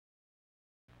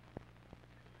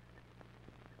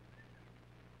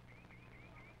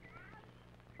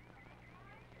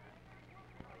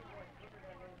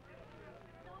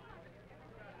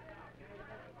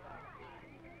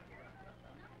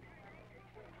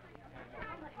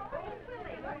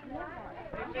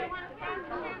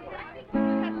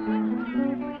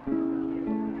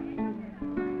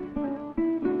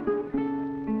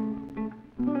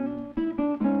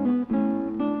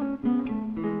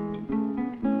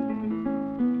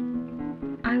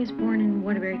was born in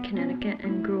Waterbury, Connecticut,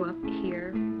 and grew up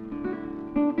here.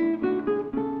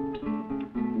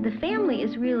 The family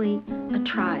is really a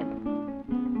tribe.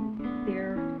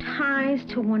 Their ties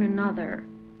to one another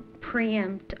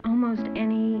preempt almost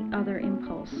any other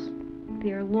impulse.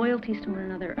 Their loyalties to one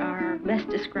another are best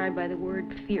described by the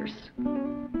word fierce.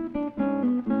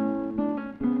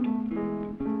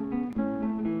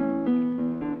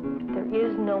 There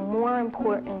is no more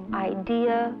important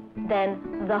idea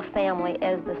than the family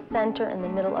as the center and the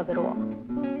middle of it all.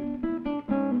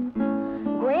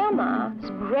 Grandma's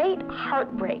great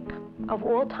heartbreak of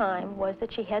all time was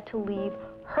that she had to leave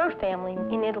her family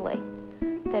in Italy,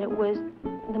 that it was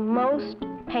the most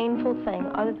painful thing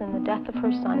other than the death of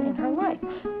her son in her life.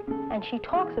 And she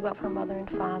talks about her mother and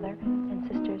father and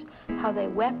sisters, how they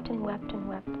wept and wept and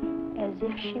wept as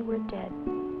if she were dead.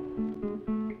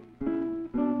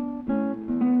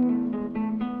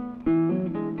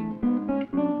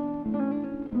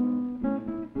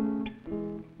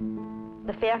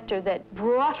 The factor that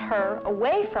brought her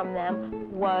away from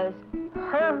them was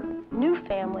her new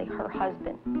family, her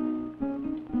husband.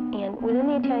 And within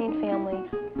the Italian family,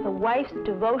 the wife's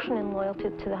devotion and loyalty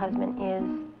to the husband is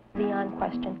beyond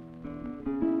question.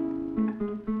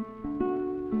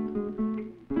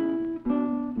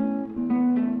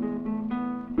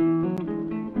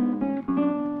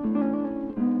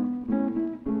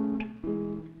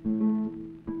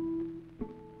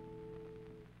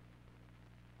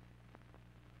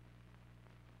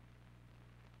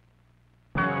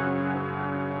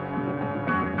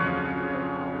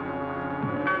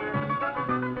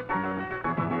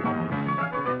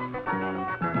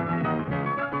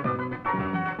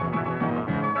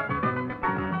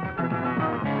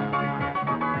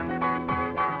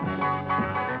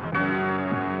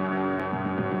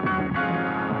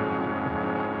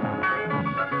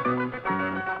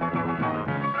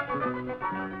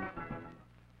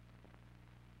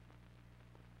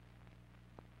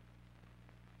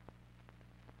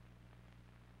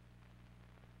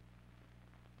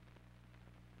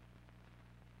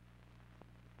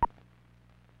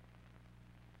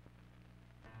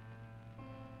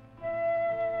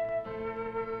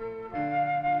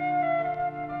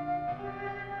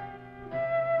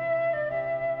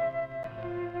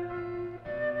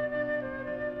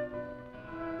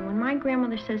 My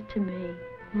grandmother says to me,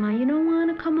 "Ma, you don't want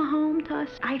to come home to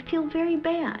us?" I feel very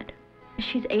bad.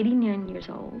 She's 89 years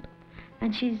old,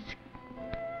 and she's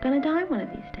gonna die one of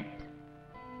these days.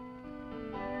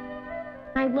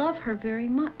 I love her very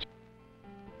much.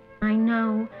 I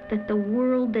know that the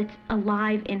world that's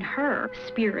alive in her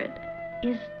spirit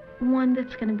is one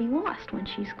that's gonna be lost when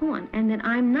she's gone, and that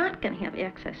I'm not gonna have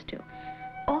access to.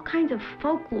 All kinds of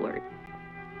folklore.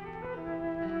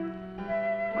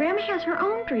 Grandma has her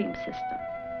own dream system.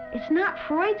 It's not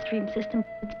Freud's dream system.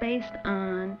 It's based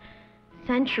on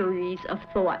centuries of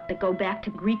thought that go back to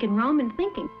Greek and Roman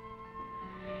thinking.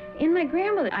 In my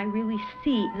grandmother, I really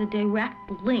see the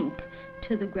direct link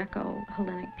to the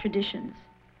Greco-Hellenic traditions.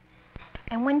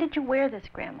 And when did you wear this,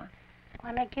 Grandma?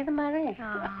 When I get married.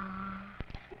 Ah.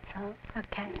 So,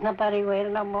 Okay. nobody wear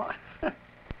no more.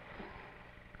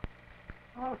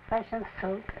 Old-fashioned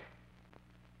suit.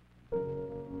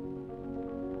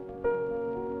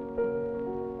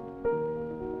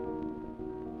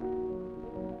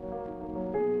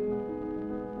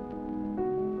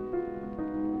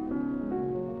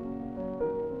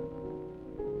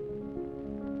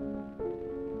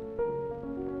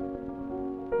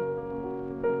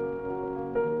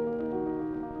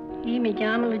 Io mi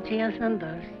chiamo Lucia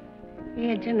Santos.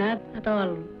 Io sono nata a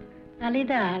Tollo,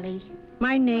 all'Italia.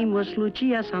 My name was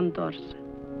Lucia Santos.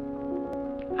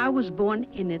 I was born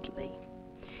in Italy,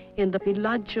 in the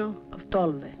villaggio of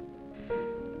Tolve.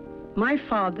 My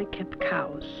father kept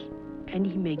cows, and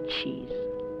he made cheese.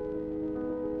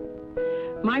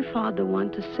 My father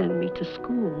wanted to send me to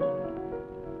school,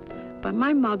 but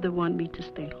my mother wanted me to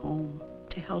stay home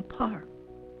to help her.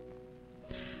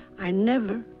 I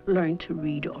never learned to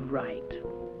read or write.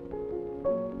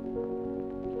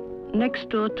 Next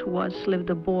door to us lived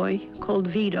a boy called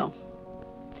Vito.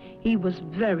 He was a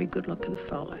very good-looking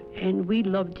fella, and we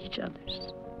loved each other.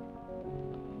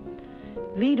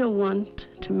 Vito wanted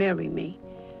to marry me,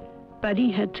 but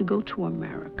he had to go to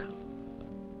America.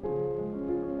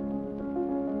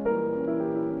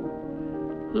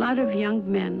 A lot of young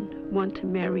men want to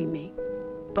marry me,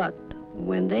 but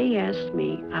when they asked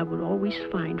me, I would always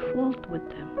find fault with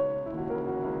them.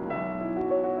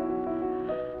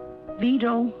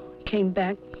 Vito came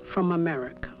back from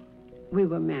America. We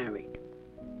were married.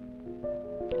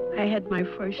 I had my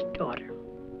first daughter.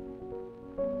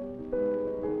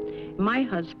 My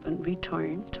husband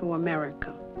returned to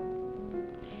America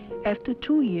After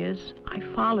 2 years, I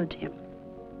followed him,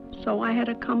 so I had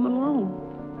to come alone.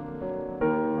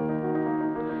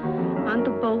 On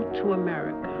the boat to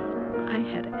America, I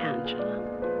had Angela.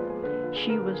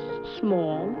 She was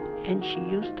small, and she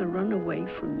used to run away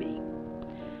from me.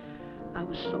 I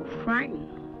was so frightened.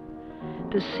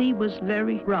 The sea was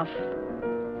very rough.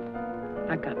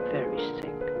 I got very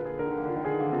sick.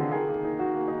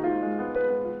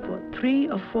 For 3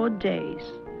 or 4 days,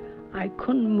 I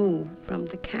couldn't move from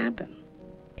the cabin.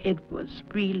 It was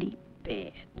really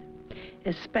bad,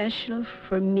 especially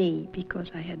for me because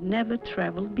I had never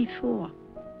traveled before.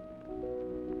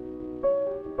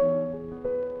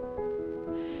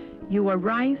 You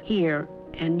arrive here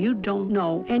and you don't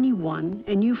know anyone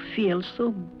and you feel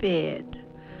so bad.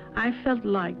 I felt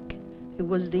like it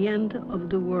was the end of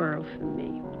the world for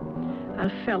me. I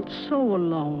felt so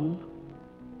alone.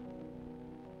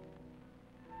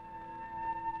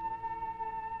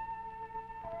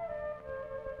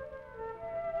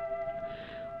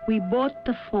 We bought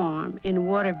the farm in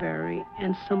Waterbury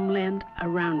and some land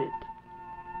around it.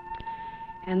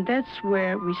 And that's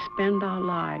where we spend our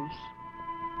lives.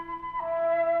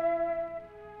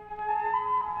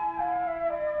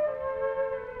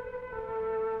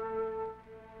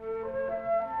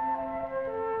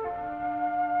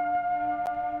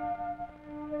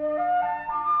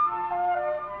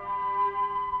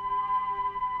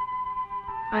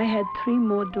 I had 3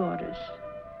 more daughters.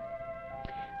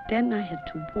 Then I had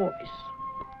 2 boys.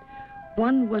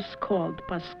 One was called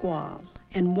Pasquale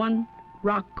and one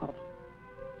Rocco.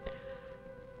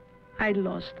 I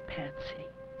lost Patsy.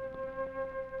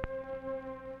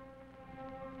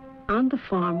 On the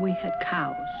farm we had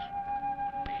cows,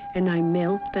 and I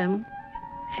milked them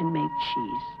and made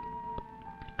cheese.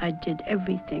 I did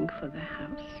everything for the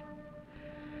house.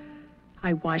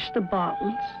 I washed the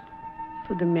bottles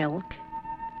for the milk,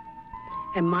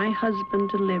 and my husband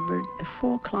delivered at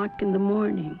 4 o'clock in the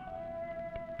morning.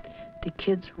 The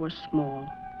kids were small.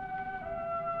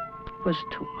 It was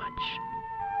too much.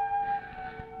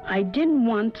 I didn't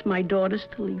want my daughters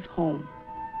to leave home.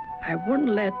 I wouldn't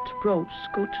let Rose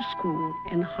go to school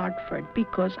in Hartford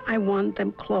because I want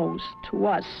them close to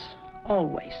us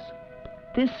always.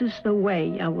 This is the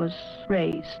way I was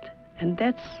raised, and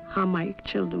that's how my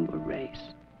children were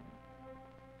raised.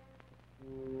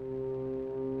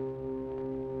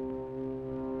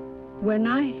 When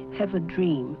I have a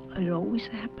dream, it always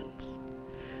happens.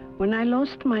 When I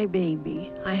lost my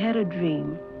baby, I had a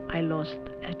dream. I lost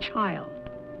a child.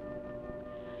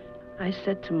 I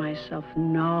said to myself,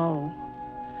 no,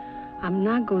 I'm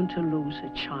not going to lose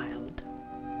a child.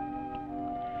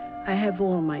 I have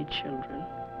all my children.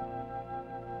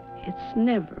 It's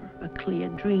never a clear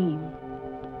dream.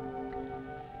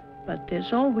 But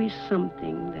there's always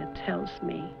something that tells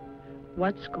me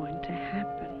what's going to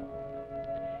happen.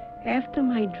 After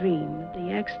my dream,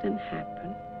 the accident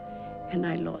happened, and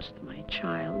I lost my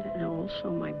child and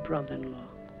also my brother-in-law.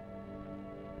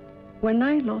 When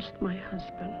I lost my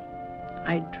husband,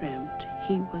 I dreamt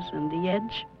he was on the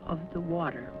edge of the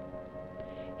water.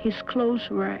 His clothes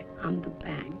were on the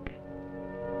bank.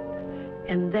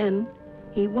 And then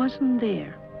he wasn't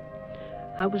there.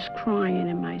 I was crying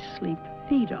in my sleep,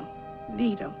 Vito,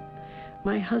 Vito.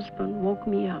 My husband woke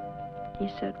me up. He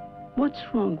said, what's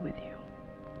wrong with you?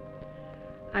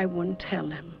 I wouldn't tell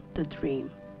him the dream.